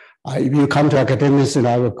 If you come to Academia Sinica,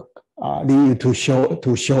 I will lead you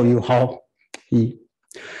to show you how he.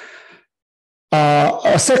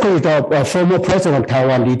 A secretary of former president of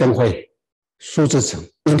Taiwan, Li Denghui, Su Zhicheng,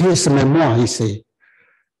 in his memoir, he said,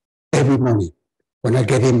 every morning when I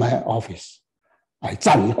get in my office, I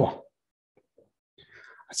占一卦.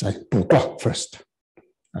 I say 卜卦 first.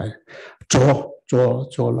 I draw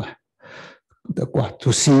the卦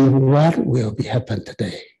to see what will be happen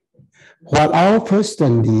today. What our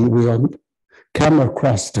personally will came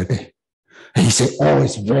across today. And he said, oh,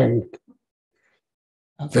 it's very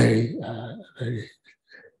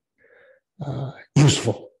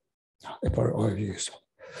useful. Very useful.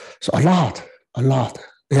 So a lot.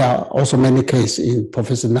 There are also many cases in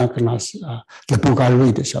Professor Nakana's, the book I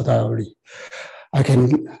read, 小道有理. I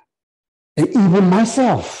can, and even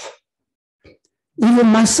myself,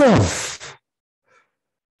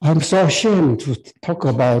 I'm so ashamed to talk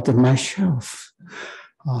about myself.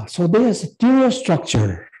 So there's a dual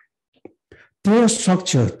structure,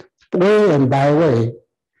 way and by way,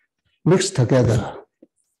 mixed together.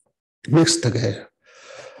 With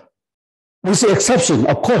the exception,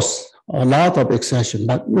 of course, a lot of exception,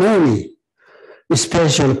 but many,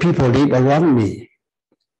 especially people live around me,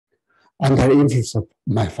 under the influence of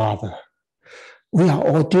my father. We are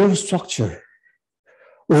all dual structure,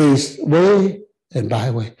 with way and by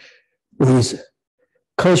way, with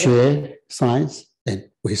科学, science, and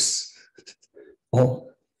with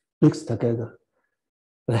all mixed together.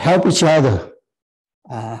 They help each other.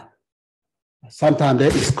 Sometimes they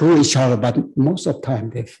exclude each other, but most of the time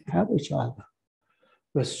they help each other.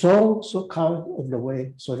 We're so kind of the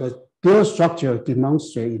way, so the dual structure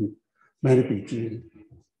demonstrates in many beginnings.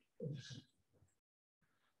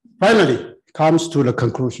 Finally, comes to the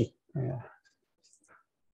conclusion.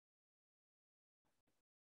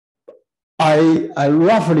 I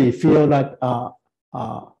roughly feel that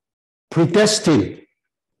predestined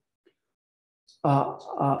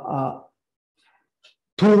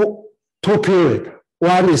two periods.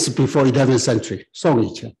 One is before 11th century, 宋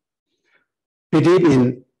以前. Believe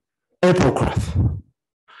in apocryph,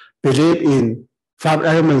 believe in 5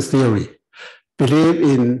 elements theory, believe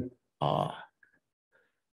in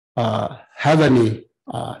heavenly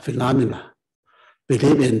phenomena,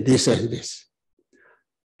 believe in this and this.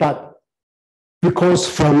 But because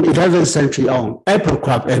from 11th century on,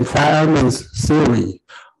 apocryph and 5 elements theory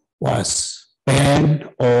was banned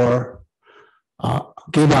or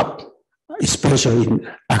give up, especially in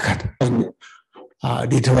academic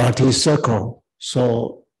literary circle.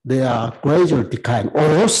 So they are gradually declining,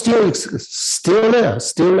 although still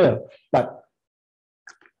there. But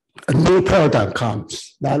a new paradigm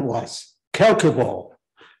comes that was calculable,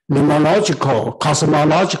 numerological,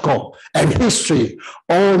 cosmological, and history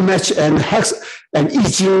all match and hex and I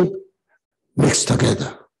Ching mixed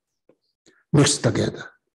together.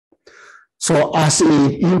 So as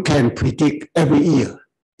you can predict every year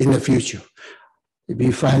in the future, if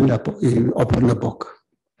you find you open the book.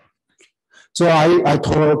 So I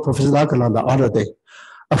told Professor Nakana the other day,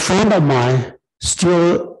 a friend of mine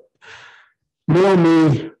still know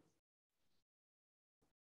me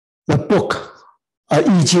the book, I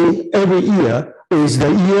Ching every year is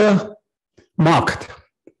the year marked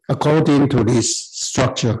according to this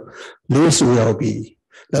structure. This will be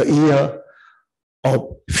the year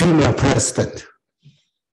of female president.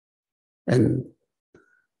 And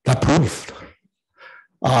approved.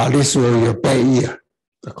 This will be a bad year.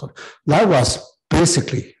 That was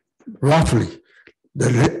basically, roughly,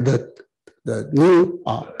 the new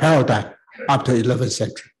paradigm after 11th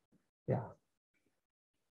century. Yeah.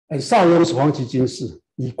 And 邵雍黄旗金氏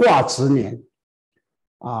以卦执年，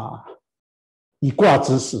以卦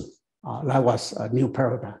之势，that was a new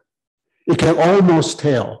paradigm. You can almost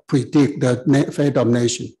predict the fate of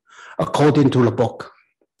nation according to the book.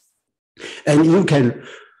 And you can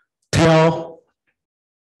tell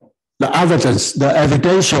the evidence, the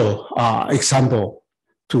evidential example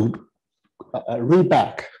to read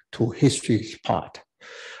back to history's part.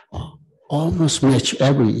 Almost match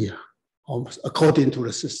every year, almost according to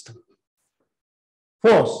the system.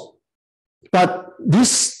 Fourth, but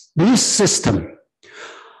this system,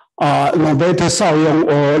 no matter Shao Yong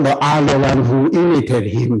or the other one who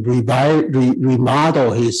imitated him,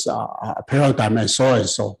 remodel his paradigm and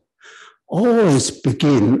so, always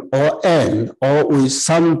begin or end or with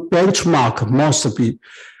some benchmark must be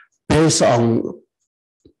based on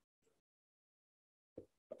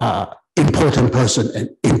important person and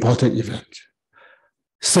important event.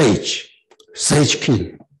 Sage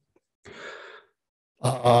king.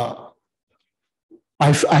 I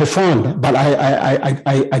found, but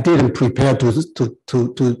I didn't prepare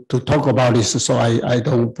to talk about this, so I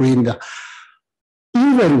don't bring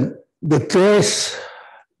even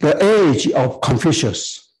the age of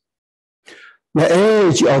Confucius, the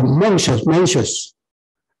age of Mencius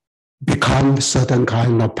become certain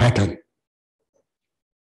kind of pattern.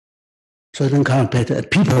 Certain kind of pattern.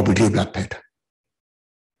 People believe that pattern.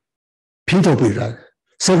 People believe that.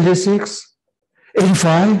 76,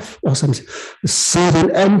 85 or something. Certain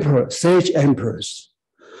emperor, sage emperors,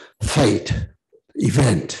 fate,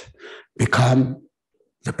 event become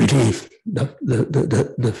the belief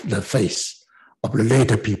the face of the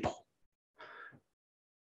later people.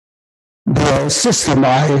 The system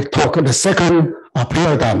I talk, the second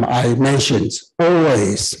paradigm I mentioned,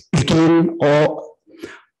 always begin or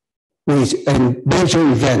with a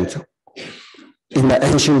major event in the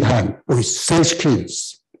ancient time with sage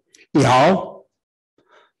kings. Yao,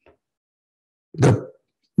 the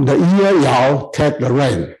year Yao take the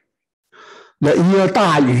reign. The year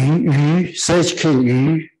Da Yu, sage king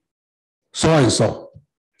Yu, so and so.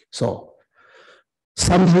 So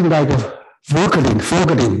something like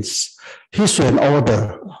Vogelins, History and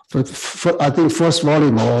Order. I think first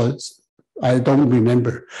volume, or I don't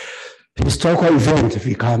remember. Historical event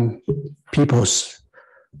become people's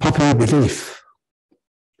popular belief,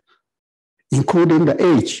 including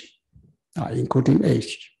the age. Including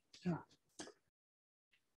age. Yeah.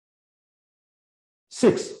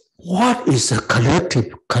 6. What is a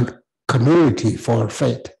collective community for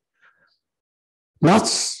faith? Not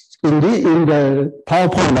in the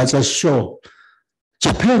PowerPoint I just showed.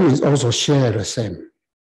 Japan is also share the same.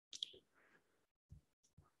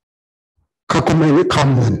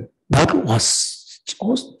 Common. That was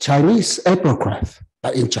Chinese aircraft,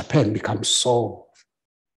 but in Japan becomes so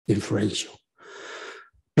influential.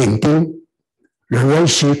 Bingding, the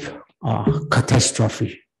railship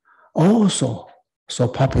catastrophe, also so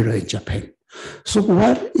popular in Japan. So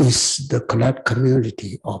what is the collective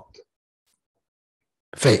community of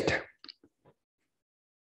faith?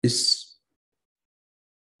 It's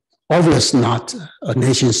obviously not a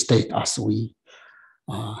nation state as we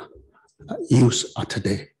use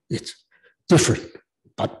today. It's different,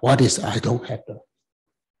 but what is, I don't have that.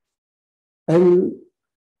 And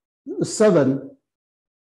 7,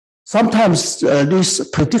 sometimes this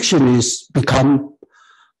prediction is become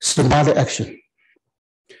symbolic action,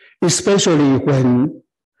 especially when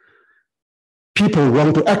people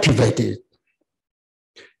want to activate it.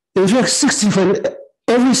 In fact,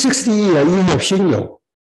 every 60 years, you have Xinyou,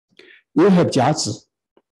 you have Jiazi,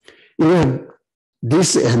 you have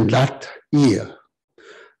this and that year,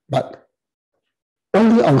 but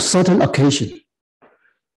only on certain occasion,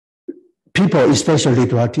 people, especially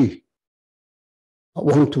devotee,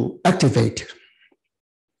 want to activate,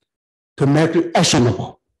 to make it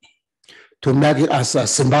actionable, to make it as a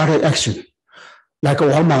symbolic action. Like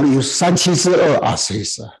Wang Mang used 37 as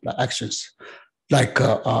his actions, like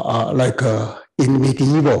in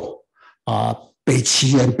medieval,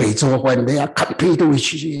 Beiqi and Beizhou, when they are competing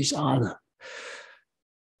with each other,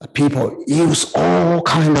 people use all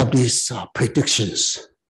kind of these predictions,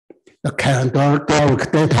 the calendrical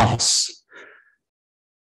data,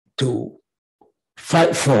 to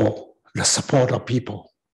fight for the support of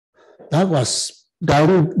people. That was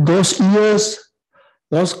down those years,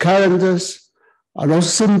 those calendars,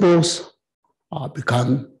 those symbols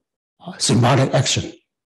become symbolic action,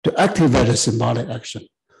 to activate a symbolic action.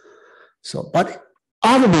 So, but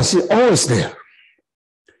otherwise, it's always there,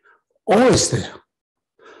 always there.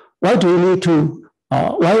 Why do we need to?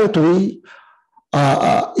 Why do we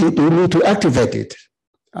need to activate it?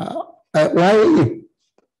 Why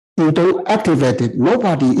you don't activate it?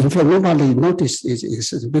 Nobody, in fact, nobody notices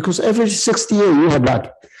it because every 60 years you have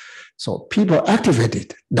that. So people activate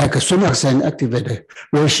it, like Sun Yat-sen activated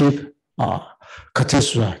worship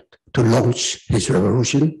catastrophe to launch his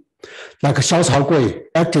revolution, like Xiao Caogui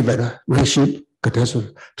activated worship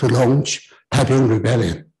catastrophe to launch Taiping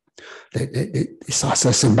Rebellion. It's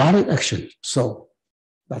a symbolic action. So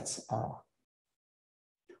that's.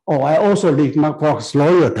 I also read Mark Brock's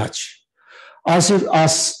Royal Touch. If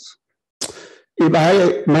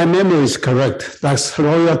my memory is correct, that's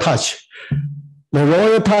Royal Touch. The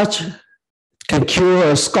Royal Touch can cure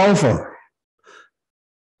a scalper.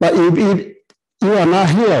 But if you are not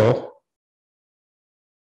healed,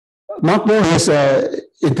 Mark Brock has an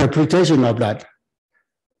interpretation of that,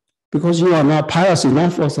 because you are not pious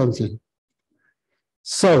enough or something.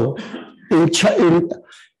 So in the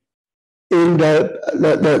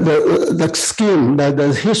scheme,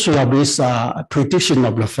 the history of this prediction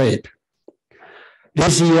of the fate,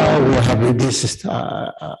 this year we will have this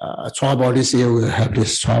trouble, this year we will have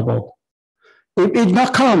this trouble. If it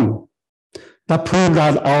not come, that proves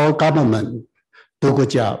that our government do a good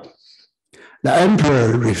job. The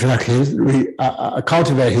emperor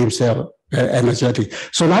cultivate himself energetic.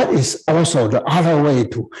 So that is also the other way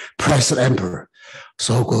to praise the emperor.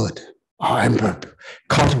 So good. Our emperor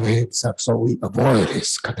cultivates himself, so we avoid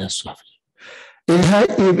this catastrophe.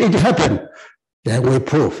 If it happened, then we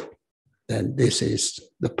prove that this is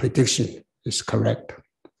the prediction is correct.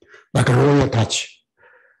 Like a royal touch.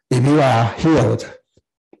 If you are healed,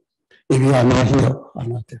 if you are not healed, are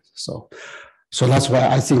not dead. So So that's why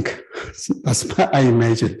I think, that's why I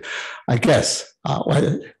imagine, I guess,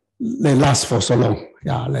 why they last for so long.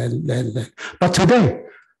 Yeah, but today,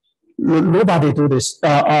 nobody do this,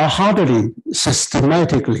 hardly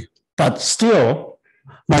systematically, but still,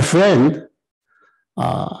 my friend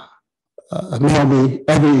mail me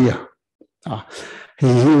every year. He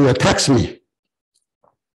will text me,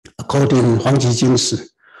 according to Huang Ji Jing Shi,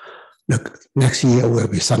 the next year will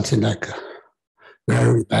be something like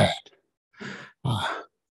very bad.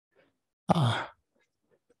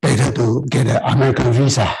 Better to get an American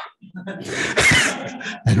visa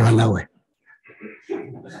and run away.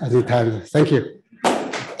 Anytime. Thank you.